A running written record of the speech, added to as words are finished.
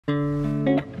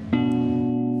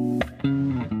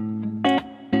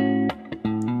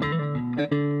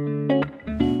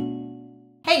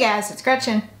guys, it's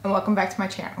Gretchen and welcome back to my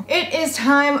channel. It is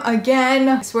time again.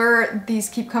 I swear these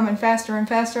keep coming faster and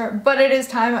faster, but it is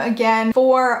time again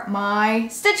for my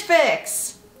Stitch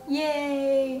Fix.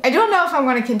 Yay! I don't know if I'm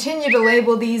going to continue to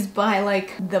label these by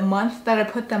like the month that I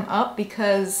put them up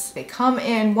because they come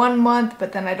in one month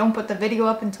but then I don't put the video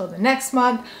up until the next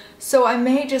month. So I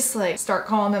may just like start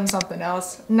calling them something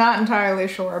else. Not entirely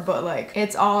sure, but like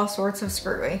it's all sorts of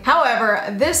screwy.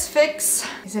 However, this fix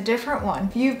is a different one.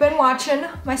 If you've been watching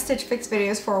my Stitch Fix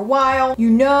videos for a while, you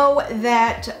know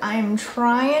that I'm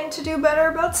trying to do better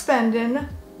about spending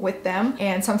with them,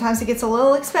 and sometimes it gets a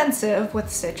little expensive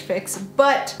with Stitch Fix,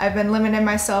 but I've been limiting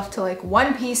myself to like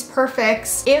one piece per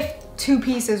fix. If two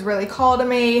pieces really call to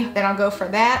me, then I'll go for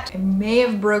that. I may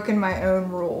have broken my own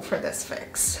rule for this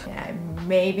fix. And I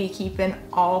may be keeping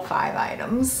all 5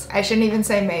 items. I shouldn't even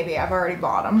say maybe, I've already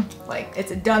bought them. Like, it's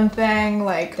a done thing,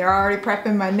 like they're already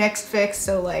prepping my next fix,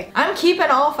 so like, I'm keeping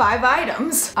all 5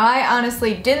 items. I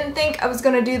honestly didn't think I was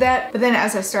gonna do that, but then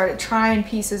as I started trying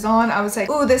pieces on, I was like,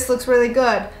 ooh, this looks really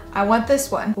good. I want this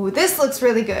one. Ooh, this looks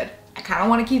really good. I kind of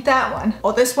want to keep that one.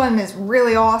 Oh, this one is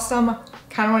really awesome.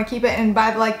 Kind of want to keep it. And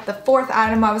by like the 4th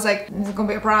item, I was like, this is gonna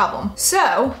be a problem.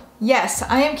 So yes,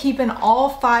 I am keeping all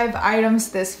 5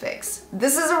 items this fix.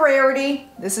 This is a rarity.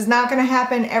 This is not gonna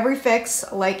happen every fix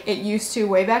like it used to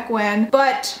way back when,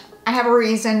 but I have a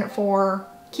reason for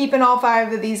keeping all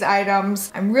 5 of these items.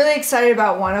 I'm really excited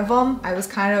about one of them. I was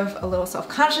kind of a little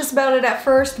self-conscious about it at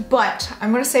first, but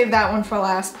I'm gonna save that one for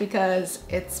last because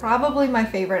it's probably my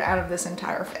favorite out of this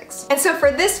entire fix. And so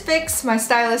for this fix, my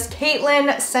stylist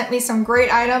Caitlin sent me some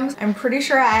great items. I'm pretty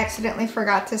sure I accidentally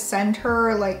forgot to send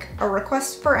her like a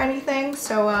request for anything,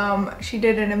 so she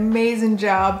did an amazing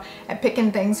job at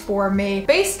picking things for me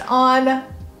based on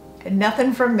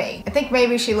nothing from me. I think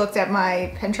maybe she looked at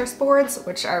my Pinterest boards,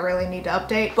 which I really need to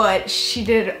update, but she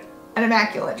did an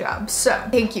immaculate job. So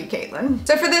thank you, Caitlin.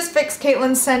 So for this fix,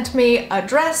 Caitlin sent me a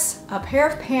dress, a pair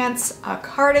of pants, a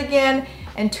cardigan,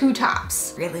 and 2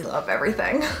 tops. Really love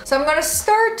everything. So I'm gonna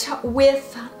start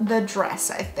with the dress,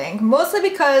 I think. Mostly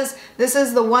because this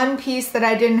is the one piece that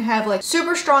I didn't have like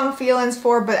super strong feelings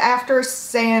for, but after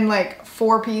saying like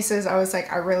 4 pieces, I was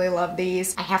like, I really love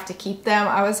these. I have to keep them.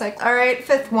 I was like, all right,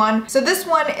 5th one. So this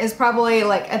one is probably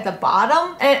like at the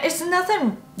bottom, and it's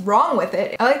nothing wrong with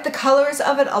it. I like the colors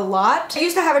of it a lot. I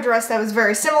used to have a dress that was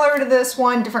very similar to this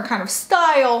one, different kind of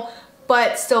style,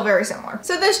 but still very similar.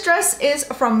 So this dress is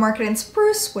from Market &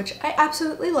 Spruce, which I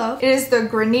absolutely love. It is the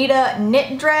Granita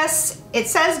knit dress. It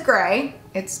says gray.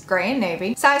 It's gray and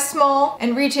navy. Size small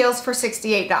and retails for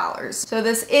 $68. So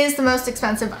this is the most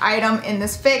expensive item in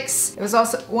this fix. It was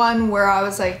also one where I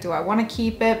was like, do I want to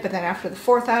keep it? But then after the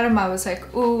 4th item, I was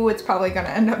like, ooh, it's probably gonna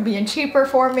end up being cheaper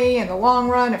for me in the long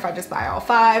run if I just buy all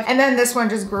 5. And then this one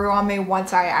just grew on me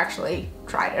once I actually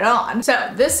tried it on.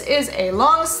 So this is a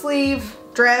long sleeve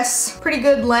dress, pretty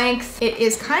good length. It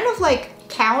is kind of like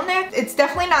cow neck. It's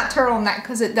definitely not turtleneck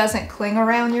because it doesn't cling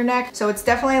around your neck. So it's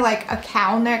definitely like a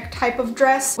cow neck type of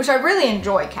dress, which I really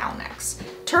enjoy cow necks.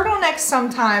 Turtlenecks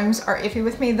sometimes are iffy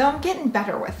with me, though I'm getting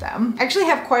better with them. I actually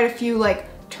have quite a few like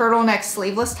turtleneck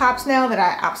sleeveless tops now that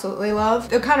I absolutely love.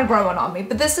 They're kind of growing on me,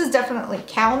 but this is definitely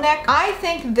cow neck. I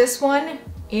think this one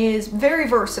is very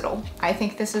versatile. I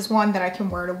think this is one that I can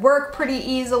wear to work pretty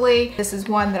easily. This is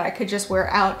one that I could just wear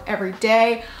out every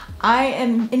day. I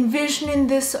am envisioning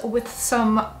this with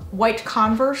some white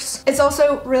Converse. It's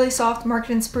also really soft.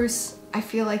 Market & Spruce, I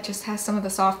feel like, just has some of the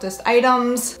softest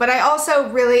items, but I also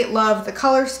really love the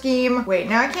color scheme. Wait,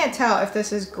 now I can't tell if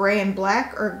this is gray and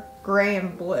black or gray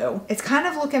and blue. It's kind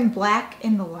of looking black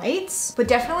in the lights, but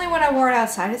definitely when I wore it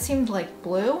outside, it seemed like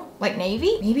blue, like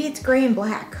navy. Maybe it's gray and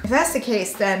black. If that's the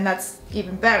case, then that's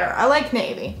even better. I like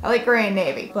navy. I like gray and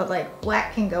navy, but like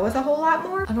black can go with a whole lot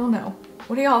more. I don't know.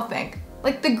 What do y'all think?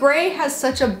 Like the gray has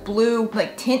such a blue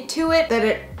like tint to it that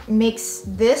it makes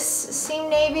this seem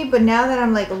navy, but now that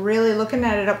I'm like really looking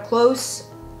at it up close,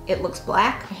 it looks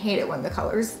black. I hate it when the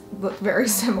colors look very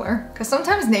similar because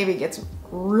sometimes navy gets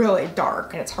really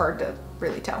dark and it's hard to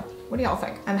really tell. What do y'all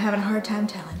think? I'm having a hard time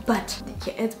telling, but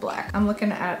yeah, it's black. I'm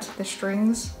looking at the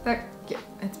strings. Yeah,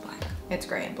 it's black. It's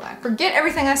gray and black. Forget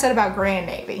everything I said about gray and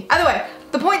navy. Either way,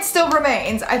 the point still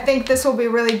remains. I think this will be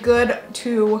really good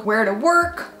to wear to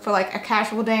work for like a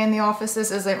casual day in the office.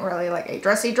 This isn't really like a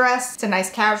dressy dress. It's a nice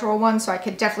casual one, so I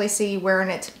could definitely see wearing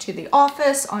it to the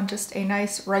office on just a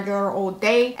nice regular old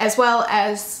day, as well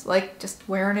as like just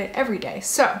wearing it every day.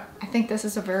 So I think this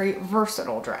is a very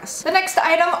versatile dress. The next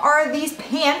item are these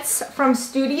pants from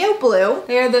Studio Blue.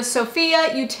 They are the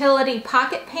Sophia Utility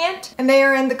Pocket Pant, and they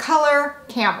are in the color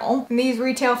camel. And these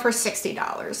retail for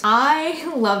 $60.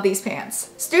 I love these pants.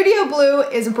 Studio Blue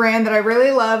is a brand that I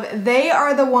really love. They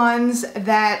are the ones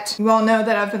that you all know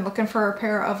that I've been looking for a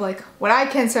pair of like what I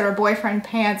consider boyfriend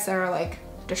pants that are like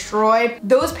destroyed.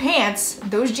 Those pants,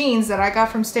 those jeans that I got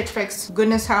from Stitch Fix,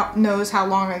 goodness knows how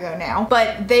long ago now,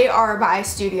 but they are by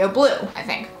Studio Blue, I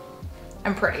think.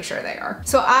 I'm pretty sure they are.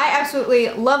 So I absolutely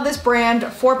love this brand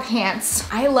for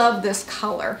pants. I love this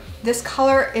color. This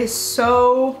color is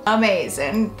so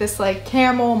amazing. This like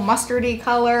camel mustardy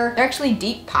color. They're actually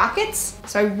deep pockets,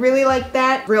 so I really like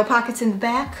that. Real pockets in the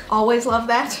back, always love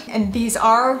that. And these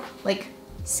are like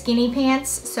skinny pants,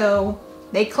 so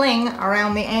they cling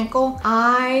around the ankle.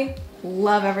 I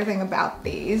love everything about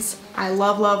these. I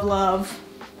love, love, love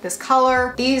this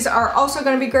color. These are also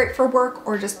gonna be great for work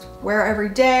or just wear every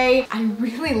day. I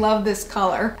really love this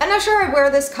color. I'm not sure I'd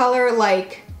wear this color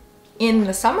like in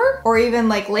the summer or even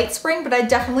like late spring, but I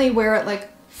definitely wear it like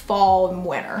fall and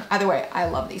winter. Either way, I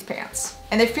love these pants.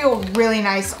 And they feel really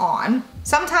nice on.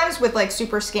 Sometimes with like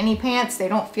super skinny pants, they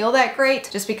don't feel that great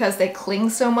just because they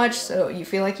cling so much, so you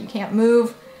feel like you can't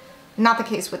move. Not the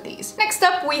case with these. Next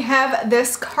up, we have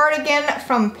this cardigan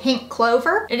from Pink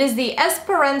Clover. It is the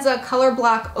Esperanza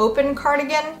Colorblock Open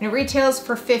Cardigan, and it retails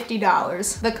for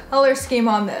 $50. The color scheme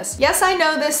on this. Yes, I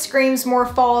know this screams more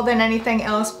fall than anything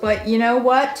else, but you know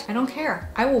what? I don't care.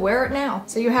 I will wear it now.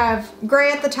 So you have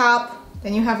gray at the top,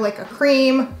 then you have like a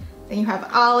cream, then you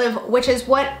have olive, which is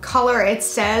what color it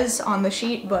says on the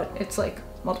sheet, but it's like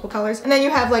multiple colors. And then you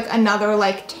have like another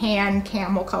like tan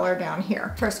camel color down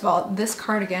here. First of all, this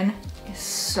cardigan is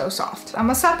so soft. I'm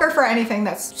a sucker for anything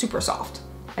that's super soft.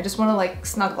 I just wanna like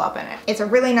snuggle up in it. It's a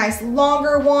really nice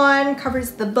longer one, covers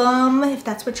the bum if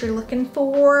that's what you're looking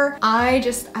for. I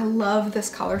love this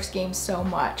color scheme so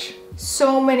much.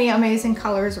 So many amazing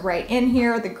colors right in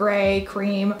here. The gray,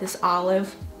 cream, this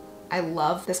olive. I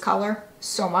love this color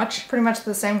so much. Pretty much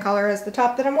the same color as the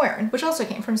top that I'm wearing, which also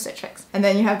came from Stitch Fix. And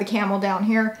then you have the camel down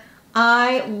here.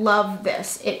 I love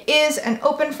this. It is an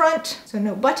open front, so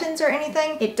no buttons or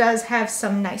anything. It does have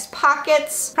some nice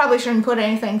pockets. Probably shouldn't put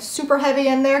anything super heavy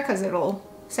in there because it'll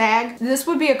sag. This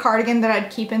would be a cardigan that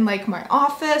I'd keep in like my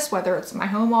office, whether it's my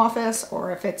home office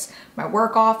or if it's my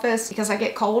work office, because I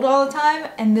get cold all the time,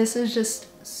 and this is just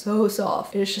so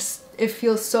soft. It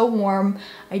feels so warm.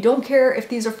 I don't care if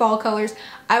these are fall colors.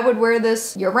 I would wear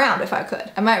this year round if I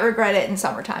could. I might regret it in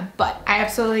summertime, but I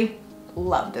absolutely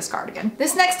love this cardigan.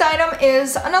 This next item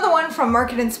is another one from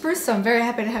Market & Spruce, so I'm very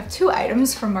happy to have two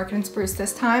items from Market & Spruce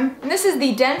this time. And this is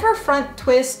the Denver Front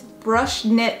Twist Brush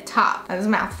Knit Top. That is a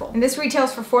mouthful. And this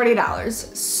retails for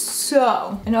 $40.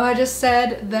 So, I know I just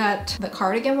said that the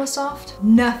cardigan was soft.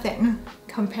 Nothing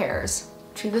compares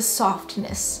to the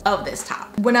softness of this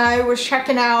top. When I was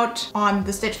checking out on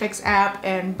the Stitch Fix app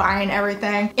and buying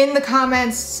everything, in the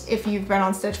comments, if you've been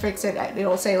on Stitch Fix,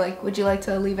 it'll say like, would you like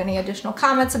to leave any additional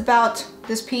comments about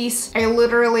this piece? I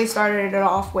literally started it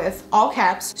off with all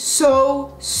caps,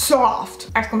 so soft!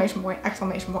 Exclamation point,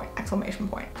 exclamation point, exclamation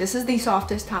point. This is the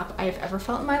softest top I have ever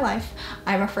felt in my life.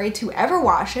 I'm afraid to ever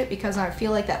wash it because I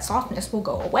feel like that softness will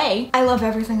go away. I love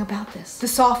everything about this. The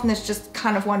softness just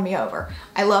kind of won me over.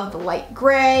 I love the light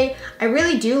gray. I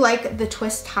really do like the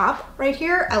twist top right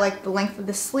here. I like the length of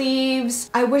the sleeves.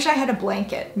 I wish I had a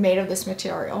blanket made of this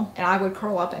material and I would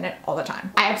curl up in it all the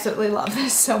time. I absolutely love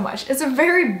this so much. It's a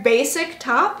very basic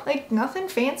top, like nothing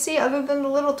fancy other than the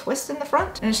little twist in the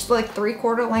front. And it's just like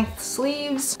 3/4 length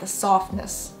sleeves. The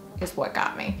softness is what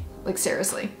got me. Like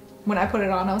seriously, when I put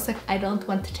it on, I was like, I don't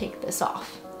want to take this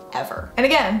off. Ever. And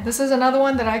again, this is another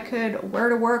one that I could wear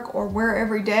to work or wear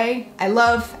every day. I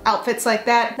love outfits like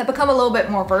that become a little bit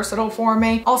more versatile for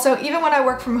me. Also, even when I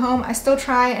work from home, I still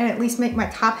try and at least make my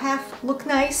top half look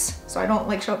nice so I don't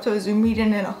like show up to a Zoom meeting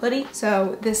in a hoodie.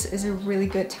 So this is a really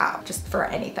good top just for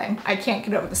anything. I can't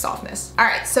get over the softness. All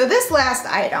right, so this last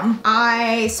item,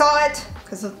 I saw it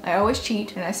because I always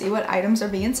cheat and I see what items are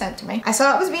being sent to me. I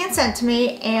saw it was being sent to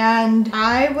me and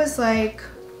I was like,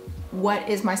 what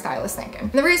is my stylist thinking?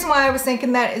 And the reason why I was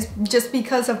thinking that is just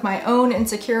because of my own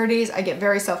insecurities. I get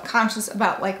very self-conscious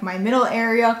about like my middle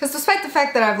area because despite the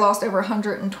fact that I've lost over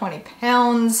 120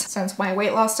 pounds since my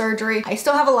weight loss surgery, I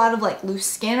still have a lot of like loose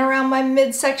skin around my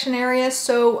midsection area.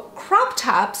 So crop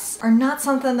tops are not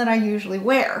something that I usually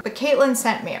wear. But Caitlin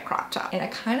sent me a crop top and I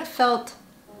kind of felt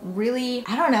really,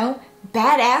 I don't know,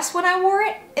 badass when I wore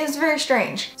it. It was very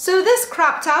strange. So this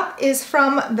crop top is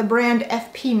from the brand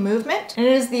FP Movement, and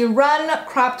it is the Run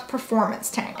Cropped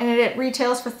Performance Tank, and it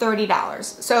retails for $30.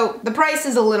 So the price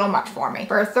is a little much for me.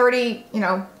 For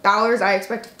 $30, dollars, I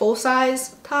expect a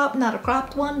full-size top, not a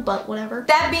cropped one, but whatever.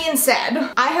 That being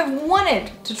said, I have wanted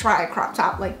to try a crop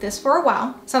top like this for a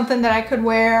while. Something that I could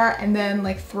wear and then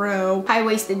like throw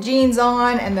high-waisted jeans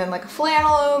on and then like a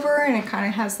flannel over, and it kind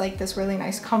of has like this really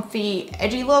nice comfy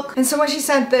edgy look. And so when she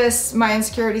sent this, my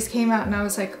insecurities came out and I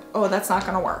was like, oh, that's not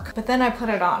gonna work. But then I put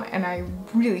it on and I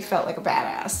really felt like a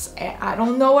badass. And I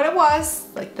don't know what it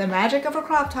was, like the magic of a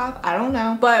crop top, I don't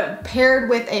know. But paired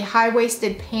with a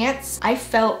high-waisted pants, I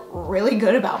felt really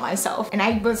good about myself. And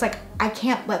I was like, I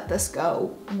can't let this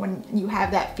go when you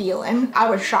have that feeling. I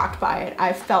was shocked by it.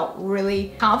 I felt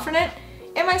really confident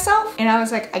in myself, and I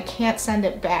was like, I can't send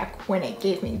it back when it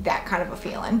gave me that kind of a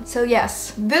feeling. So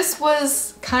yes, this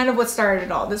was kind of what started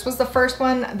it all. This was the first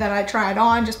one that I tried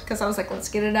on just because I was like, let's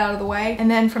get it out of the way. And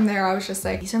then from there I was just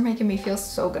like, these are making me feel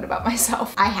so good about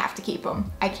myself. I have to keep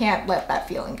them. I can't let that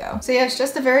feeling go. So yeah, it's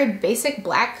just a very basic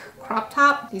black crop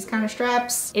top, these kind of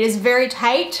straps. It is very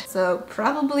tight, so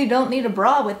probably don't need a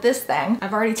bra with this thing.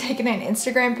 I've already taken an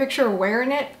Instagram picture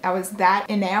wearing it. I was that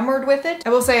enamored with it.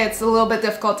 I will say it's a little bit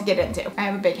difficult to get into. I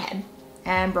have a big head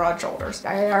and broad shoulders.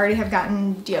 I already have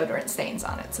gotten deodorant stains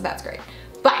on it, so that's great.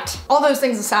 But all those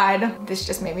things aside, this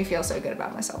just made me feel so good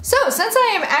about myself. So since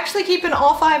I am actually keeping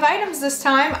all 5 items this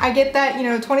time, I get that,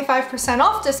 25%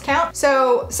 off discount.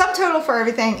 So subtotal for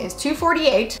everything is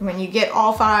 $248. When you get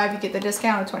all 5, you get the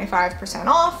discount of 25%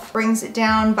 off. Brings it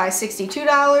down by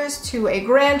 $62 to a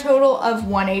grand total of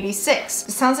 $186.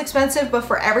 It sounds expensive, but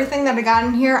for everything that I got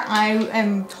in here, I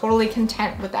am totally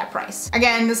content with that price.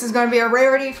 Again, this is gonna be a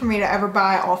rarity for me to ever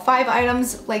buy all 5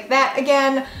 items like that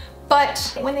again.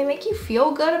 But when they make you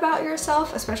feel good about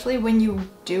yourself, especially when you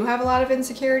do have a lot of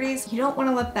insecurities, you don't want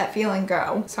to let that feeling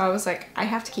go. So I was like, I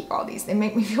have to keep all these. They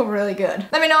make me feel really good.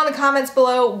 Let me know in the comments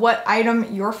below what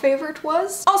item your favorite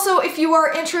was. Also, if you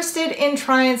are interested in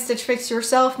trying Stitch Fix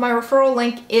yourself, my referral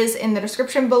link is in the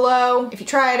description below. If you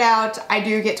try it out, I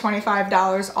do get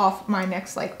 $25 off my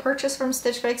next purchase from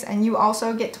Stitch Fix, and you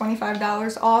also get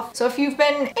 $25 off. So if you've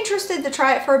been interested to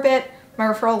try it for a bit, my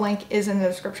referral link is in the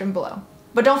description below.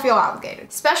 But don't feel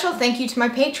obligated. Special thank you to my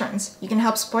patrons. You can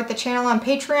help support the channel on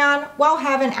Patreon while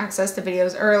having access to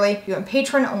videos early, doing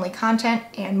patron-only content,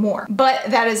 and more. But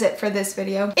that is it for this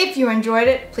video. If you enjoyed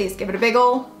it, please give it a big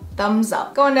ol' thumbs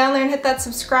up. Going down there and hit that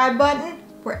subscribe button,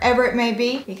 wherever it may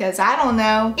be, because I don't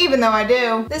know, even though I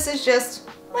do, this is just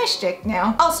my shtick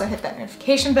now. Also hit that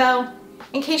notification bell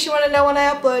in case you want to know when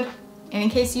I upload, and in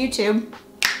case YouTube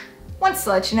wants to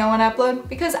let you know when I upload,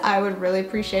 because I would really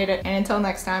appreciate it. And until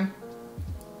next time,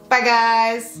 bye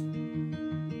guys!